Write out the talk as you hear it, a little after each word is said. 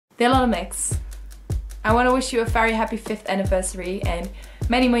Dear Little Mix, I want to wish you a very happy 5th anniversary and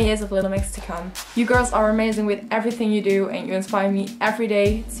many more years of Little Mix to come. You girls are amazing with everything you do and you inspire me every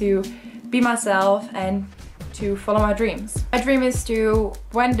day to be myself and to follow my dreams. My dream is to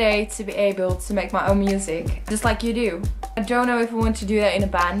one day to be able to make my own music, just like you do. I don't know if I want to do that in a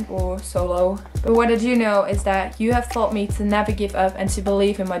band or solo, but what I do know is that you have taught me to never give up and to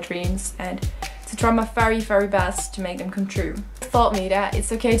believe in my dreams and to try my very best to make them come true. You taught me that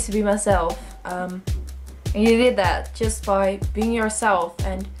it's okay to be myself, and you did that just by being yourself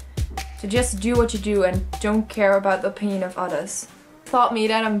and to just do what you do and don't care about the opinion of others. You taught me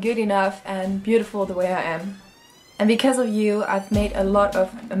that I'm good enough and beautiful the way I am. And because of you, I've made a lot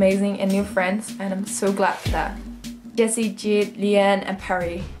of amazing and new friends, and I'm so glad for that. Jessie, Jade, Leanne and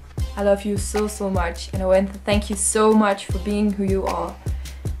Perry, I love you so much, and I want to thank you so much for being who you are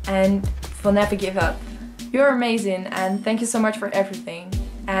and for never give up. You're amazing and thank you so much for everything.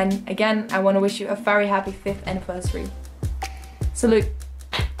 And again, I want to wish you a very happy 5th anniversary. Salute!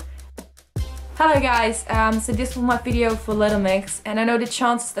 Hello guys, so this was my video for Little Mix, and I know the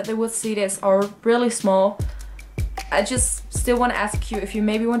chances that they would see this are really small. I just still want to ask you if you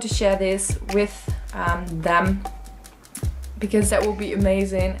maybe want to share this with them, because that would be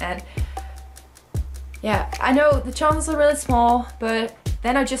amazing. And yeah, I know the chances are really small, but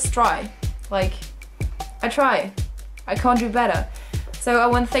then I just try. Like, I try. I can't do better. So I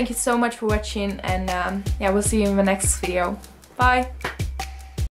want to thank you so much for watching, and yeah, we'll see you in the next video. Bye!